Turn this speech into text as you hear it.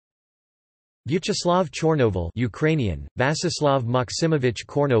Viacheslav Chornovil, Ukrainian, Vasyslav Maximovich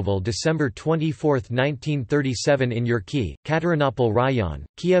Chornovil, December 24, 1937 in Yurky, Katarinopol Rayon,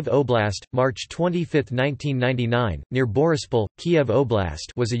 Kiev Oblast, March 25, 1999, near Borispol, Kiev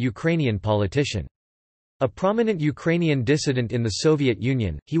Oblast, was a Ukrainian politician. A prominent Ukrainian dissident in the Soviet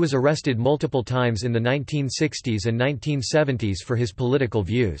Union, he was arrested multiple times in the 1960s and 1970s for his political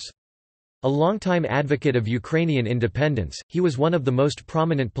views. A longtime advocate of Ukrainian independence, he was one of the most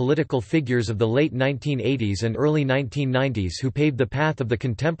prominent political figures of the late 1980s and early 1990s who paved the path of the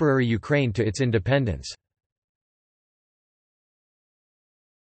contemporary Ukraine to its independence.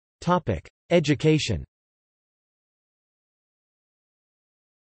 Education.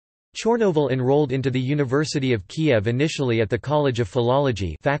 Chornovil enrolled into the University of Kiev initially at the College of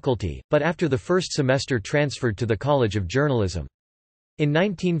Philology faculty, but after the first semester transferred to the College of Journalism. In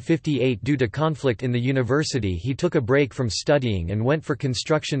 1958, due to conflict in the university, he took a break from studying and went for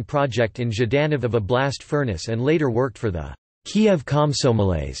construction project in Zhdanov of a blast furnace and later worked for the Kiev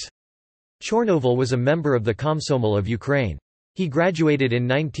Komsomoles. Chornovil was a member of the Komsomol of Ukraine. He graduated in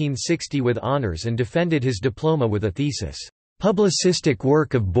 1960 with honors and defended his diploma with a thesis, "Publicistic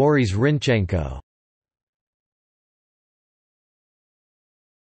work of Boris Rinchenko."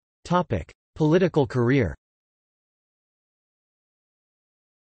 Political career.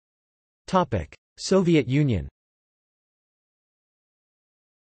 Soviet Union.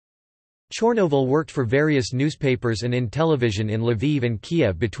 Chornovil worked for various newspapers and in television in Lviv and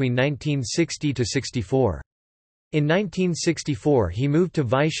Kiev between 1960 to 64. In 1964 he moved to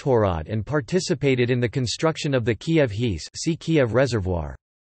Vyshhorod and participated in the construction of the Kiev HES Kiev Reservoir.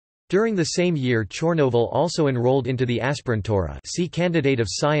 During the same year Chornovil also enrolled into the aspirantura Candidate of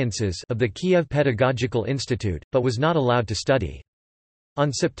Sciences of the Kiev Pedagogical Institute, but was not allowed to study.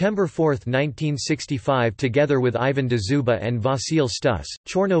 On September 4, 1965, together with Ivan Dzuba and Vasil Stus,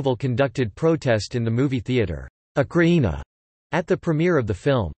 Chornovil conducted protest in the movie theater Ukraina at the premiere of the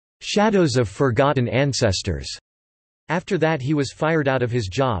film Shadows of Forgotten Ancestors. After that he was fired out of his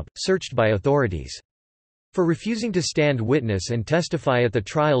job, searched by authorities. For refusing to stand witness and testify at the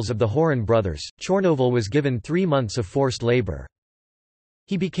trials of the Horan brothers, Chornovil was given 3 months of forced labor.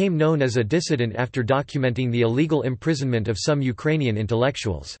 He became known as a dissident after documenting the illegal imprisonment of some Ukrainian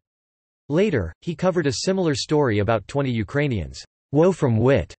intellectuals. Later, he covered a similar story about 20 Ukrainians. Woe from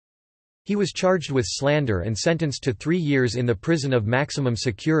wit. He was charged with slander and sentenced to 3 years in the prison of maximum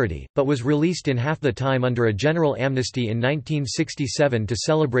security, but was released in half the time under a general amnesty in 1967 to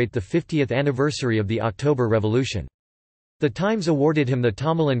celebrate the 50th anniversary of the October Revolution. The Times awarded him the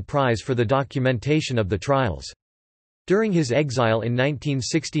Tomalin Prize for the documentation of the trials. During his exile in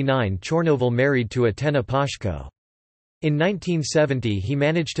 1969, Chornovil married to Atena Pashko. In 1970 he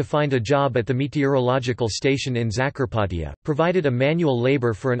managed to find a job at the meteorological station in Zakarpattia, provided a manual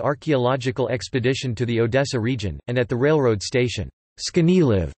labor for an archaeological expedition to the Odessa region, and at the railroad station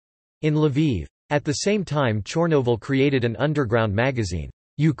Sknyliv in Lviv. At the same time Chornovil created an underground magazine,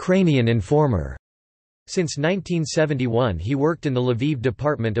 Ukrainian Informer. Since 1971 he worked in the Lviv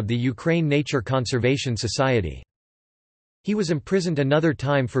department of the Ukraine Nature Conservation Society. He was imprisoned another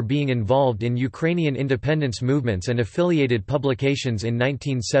time for being involved in Ukrainian independence movements and affiliated publications in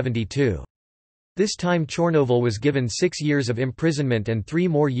 1972. This time Chornovil was given 6 years of imprisonment and 3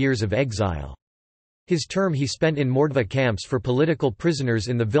 more years of exile. His term he spent in Mordva camps for political prisoners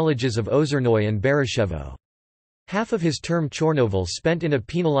in the villages of Ozernoy and Bereshevo. Half of his term Chornovil spent in a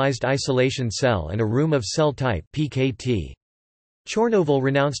penalized isolation cell and a room of cell type PKT. Chornovil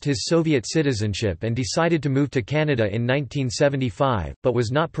renounced his Soviet citizenship and decided to move to Canada in 1975, but was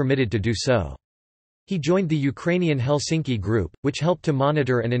not permitted to do so. He joined the Ukrainian Helsinki Group, which helped to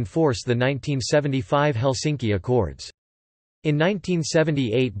monitor and enforce the 1975 Helsinki Accords. In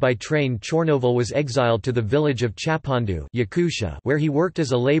 1978 by train Chornovil was exiled to the village of Chapondu, Yakutia, where he worked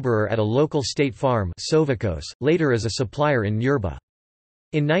as a laborer at a local state farm Sovakos, later as a supplier in Nurba.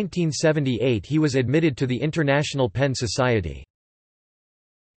 In 1978 he was admitted to the International Pen Society.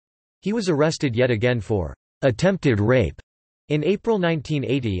 He was arrested yet again for attempted rape in April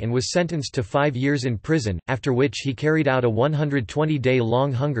 1980 and was sentenced to 5 years in prison, after which he carried out a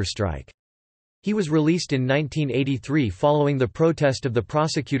 120-day-long hunger strike. He was released in 1983 following the protest of the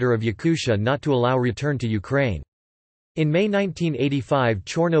prosecutor of Yakutia not to allow return to Ukraine. In May 1985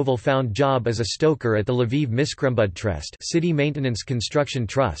 Chornovil found job as a stoker at the Lviv Miskrembudtrest City Maintenance Construction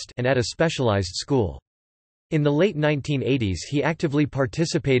Trust and at a specialized school. In the late 1980s he actively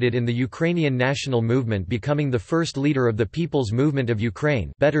participated in the Ukrainian national movement, becoming the first leader of the People's Movement of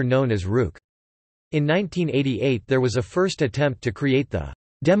Ukraine, better known as RUK. In 1988 there was a first attempt to create the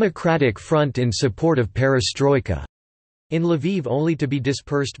Democratic Front in support of Perestroika. in Lviv only to be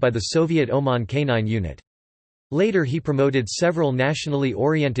dispersed by the Soviet Oman K-9 unit. Later he promoted several nationally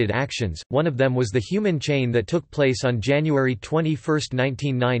oriented actions, one of them was the human chain that took place on January 21,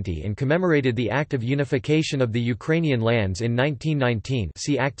 1990 and commemorated the Act of Unification of the Ukrainian lands in 1919,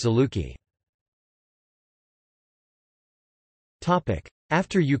 see Act Zalukhi.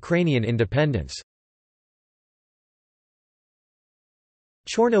 After Ukrainian independence.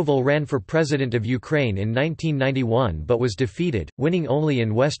 Chornovil ran for president of Ukraine in 1991 but was defeated, winning only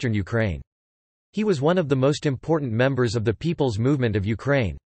in western Ukraine. He was one of the most important members of the People's Movement of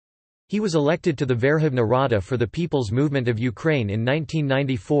Ukraine. He was elected to the Verkhovna Rada for the People's Movement of Ukraine in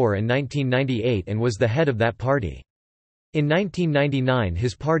 1994 and 1998 and was the head of that party. In 1999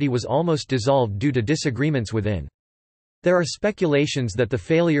 his party was almost dissolved due to disagreements within. There are speculations that the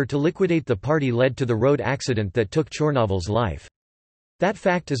failure to liquidate the party led to the road accident that took Chornovil's life. That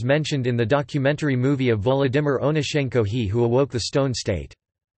fact is mentioned in the documentary movie of Volodymyr Onyshenko He Who Awoke the Stone State.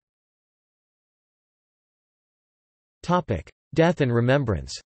 Death and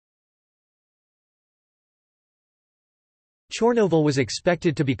remembrance. Chornovil was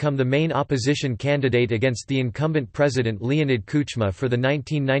expected to become the main opposition candidate against the incumbent president Leonid Kuchma for the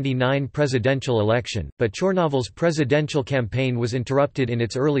 1999 presidential election, but Chornovil's presidential campaign was interrupted in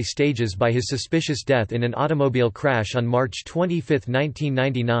its early stages by his suspicious death in an automobile crash on March 25,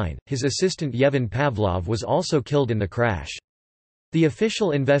 1999. His assistant Yevhen Pavlov was also killed in the crash. The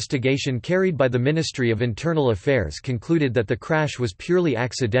official investigation carried by the Ministry of Internal Affairs concluded that the crash was purely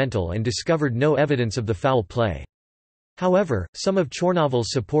accidental and discovered no evidence of the foul play. However, some of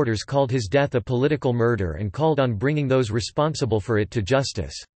Chornovil's supporters called his death a political murder and called on bringing those responsible for it to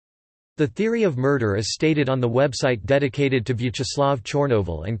justice. The theory of murder is stated on the website dedicated to Viacheslav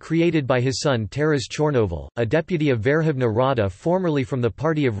Chornovil and created by his son Taras Chornovil, a deputy of Verkhovna Rada formerly from the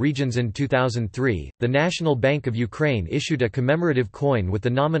Party of Regions. In 2003, the National Bank of Ukraine issued a commemorative coin with the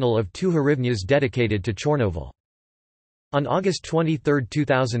nominal of 2 hryvnias dedicated to Chornovil. On August 23,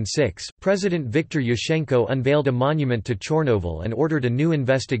 2006, President Viktor Yushchenko unveiled a monument to Chornovil and ordered a new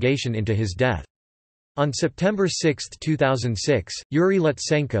investigation into his death. On September 6, 2006, Yuri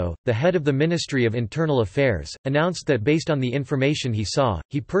Lutsenko, the head of the Ministry of Internal Affairs, announced that based on the information he saw,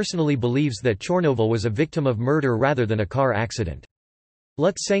 he personally believes that Chornovil was a victim of murder rather than a car accident.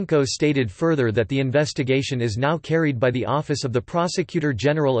 Lutsenko stated further that the investigation is now carried by the Office of the Prosecutor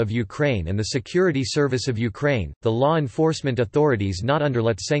General of Ukraine and the Security Service of Ukraine, the law enforcement authorities not under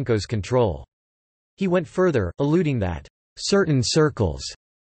Lutsenko's control. He went further, alluding that, "certain circles"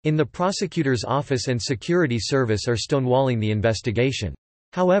 in the prosecutor's office and security service are stonewalling the investigation.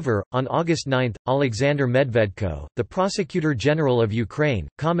 However, on August 9, Alexander Medvedko, the Prosecutor General of Ukraine,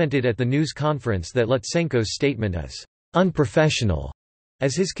 commented at the news conference that Lutsenko's statement is unprofessional,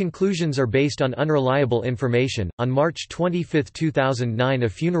 as his conclusions are based on unreliable information. On March 25, 2009, a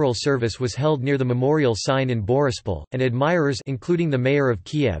funeral service was held near the memorial sign in Borispol, and admirers including the mayor of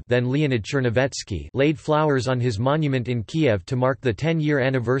Kiev, then Leonid Chernivetsky, laid flowers on his monument in Kiev to mark the 10-year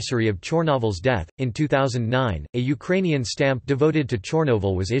anniversary of Chornovil's death. In 2009, a Ukrainian stamp devoted to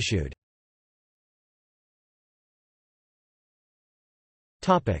Chornovil was issued.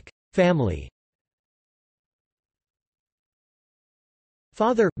 Topic: Family.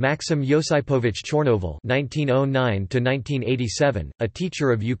 Father, Maxim Yosipovich Chornovil (1909–1987), a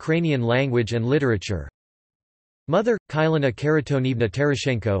teacher of Ukrainian language and literature. Mother, Kylina Karatonivna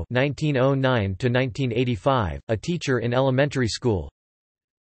Terashenko (1909–1985), a teacher in elementary school.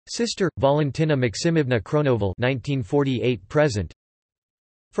 Sister, Valentina Maximovna Chornovil (1948–present).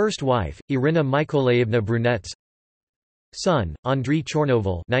 First wife, Irina Mykolayevna Brunets. Son, Andriy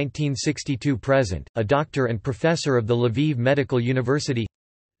Chornovil (1962–present), a doctor and professor of the Lviv Medical University.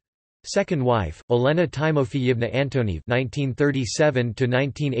 Second wife, Olena Timofeyevna Antoniev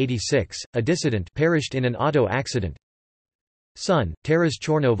 (1937–1986), a dissident, perished in an auto accident. Son, Taras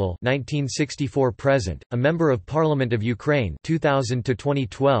Chornovil (1964–present), a member of Parliament of Ukraine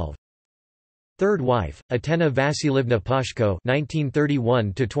 (2000–2012). Third wife, Atena Vasilievna Pashko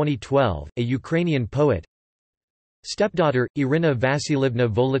 (1931–2012), a Ukrainian poet. Stepdaughter, Irina Vasilievna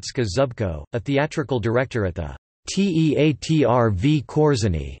Volitska Zubko, a theatrical director at the Teatr v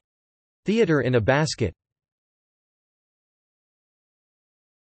Korzeny Theatre in a Basket.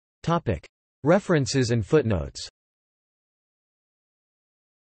 References and footnotes.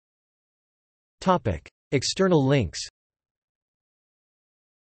 External links.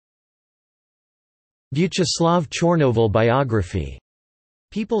 Viacheslav Chornovil biography.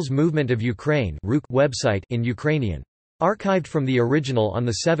 People's Movement of Ukraine website in Ukrainian. Archived from the original on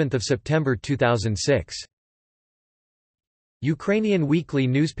 7 September 2006. Ukrainian weekly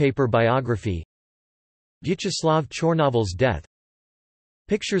newspaper biography. Viacheslav Chornovil's death.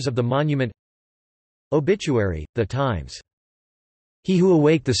 Pictures of the monument. Obituary, The Times. He Who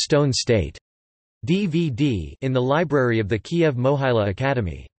Awake the Stone State. DVD in the library of the Kiev Mohyla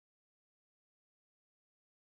Academy.